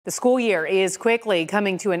The school year is quickly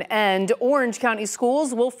coming to an end. Orange County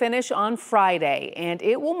schools will finish on Friday, and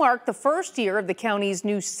it will mark the first year of the county's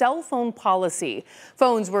new cell phone policy.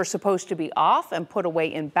 Phones were supposed to be off and put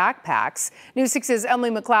away in backpacks. News 6's Emily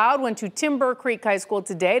McLeod went to Timber Creek High School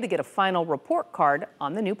today to get a final report card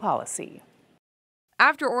on the new policy.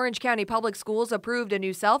 After Orange County Public Schools approved a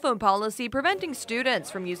new cell phone policy preventing students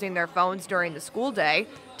from using their phones during the school day,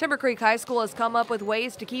 Timber Creek High School has come up with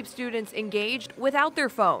ways to keep students engaged without their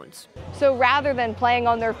phones. So rather than playing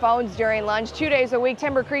on their phones during lunch, 2 days a week,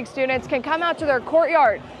 Timber Creek students can come out to their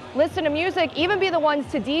courtyard, listen to music, even be the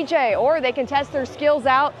ones to DJ, or they can test their skills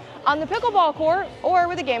out on the pickleball court or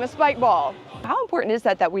with a game of spike ball. How important is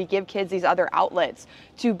that we give kids these other outlets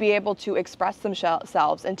to be able to express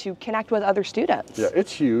themselves and to connect with other students? Yeah,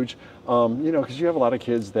 it's huge, because you have a lot of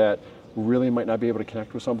kids that really might not be able to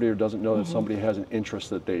connect with somebody or doesn't know that somebody has an interest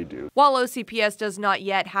that they do. While OCPS does not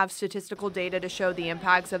yet have statistical data to show the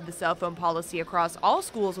impacts of the cell phone policy across all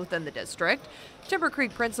schools within the district, Timber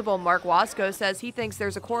Creek principal Mark Wasco says he thinks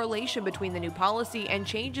there's a correlation between the new policy and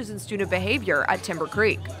changes in student behavior at Timber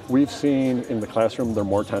Creek. We've seen in the classroom they're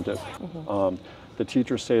more attentive. The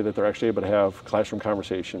teachers say that they're actually able to have classroom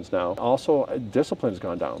conversations now. Also, discipline's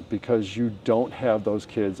gone down because you don't have those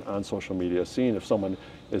kids on social media seeing if someone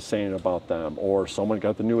is saying about them or someone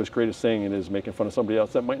got the newest, greatest thing and is making fun of somebody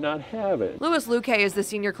else that might not have it. Louis Luque is the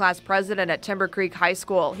senior class president at Timber Creek High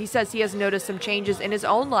School. He says he has noticed some changes in his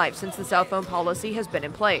own life since the cell phone policy has been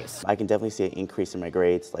in place. I can definitely see an increase in my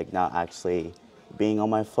grades, like not actually being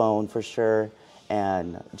on my phone for sure,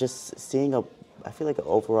 and just seeing I feel like an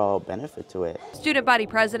overall benefit to it. Student body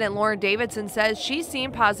president Lauren Davidson says she's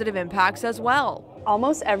seen positive impacts as well.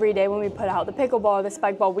 Almost every day when we put out the pickleball or the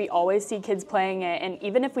spike ball, we always see kids playing it. And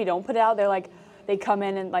even if we don't put it out, they come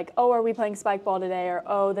in and like, oh, are we playing spike ball today? Or,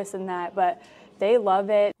 oh, this and that. But they love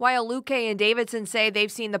it. While Luque and Davidson say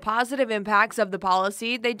they've seen the positive impacts of the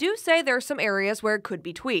policy, they do say there are some areas where it could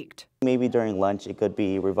be tweaked. Maybe during lunch it could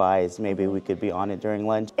be revised. Maybe we could be on it during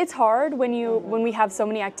lunch. It's hard when we have so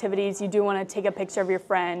many activities. You do want to take a picture of your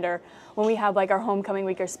friend, or when we have like our homecoming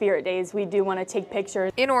week or spirit days, we do want to take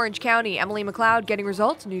pictures. In Orange County, Emily McLeod, Getting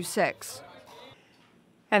Results, News 6.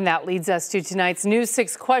 And that leads us to tonight's News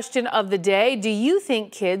 6 question of the day. Do you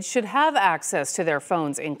think kids should have access to their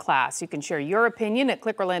phones in class? You can share your opinion at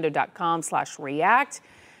clickorlando.com/react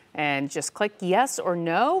and just click yes or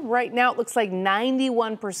no. Right now, it looks like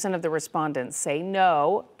 91% of the respondents say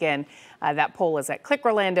no. Again, that poll is at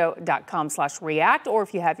clickorlando.com/react, or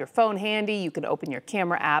if you have your phone handy, you can open your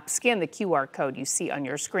camera app, scan the QR code you see on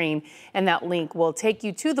your screen, and that link will take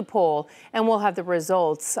you to the poll, and we'll have the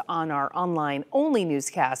results on our online-only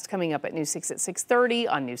newscast coming up at News 6 at 6:30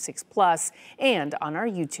 on News 6 Plus and on our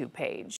YouTube page.